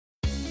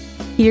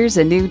Here's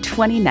a new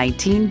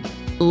 2019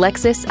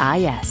 Lexus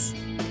IS.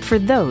 For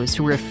those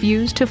who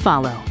refuse to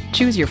follow,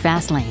 choose your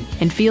fast lane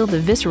and feel the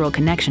visceral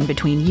connection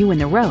between you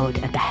and the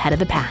road at the head of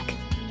the pack.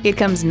 It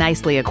comes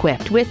nicely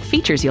equipped with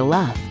features you'll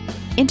love.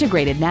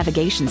 Integrated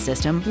navigation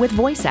system with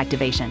voice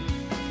activation,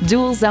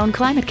 dual zone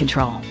climate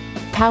control,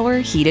 power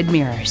heated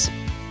mirrors,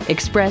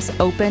 express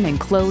open and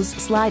close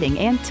sliding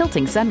and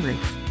tilting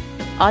sunroof,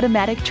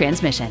 automatic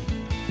transmission,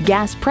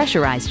 gas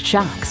pressurized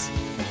shocks,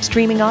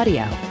 streaming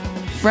audio,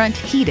 front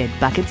heated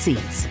bucket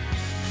seats,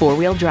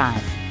 four-wheel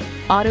drive,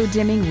 auto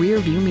dimming rear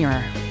view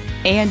mirror,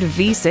 and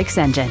V6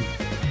 engine.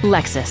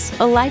 Lexus,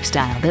 a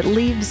lifestyle that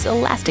leaves a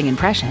lasting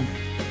impression.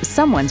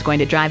 Someone's going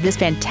to drive this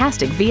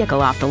fantastic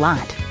vehicle off the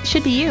lot.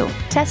 Should be you.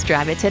 Test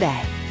drive it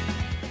today.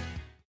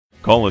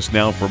 Call us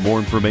now for more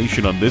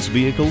information on this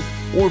vehicle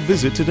or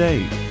visit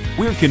today.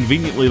 We're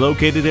conveniently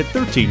located at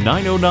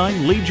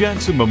 13909 Lee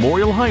Jackson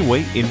Memorial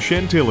Highway in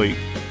Chantilly.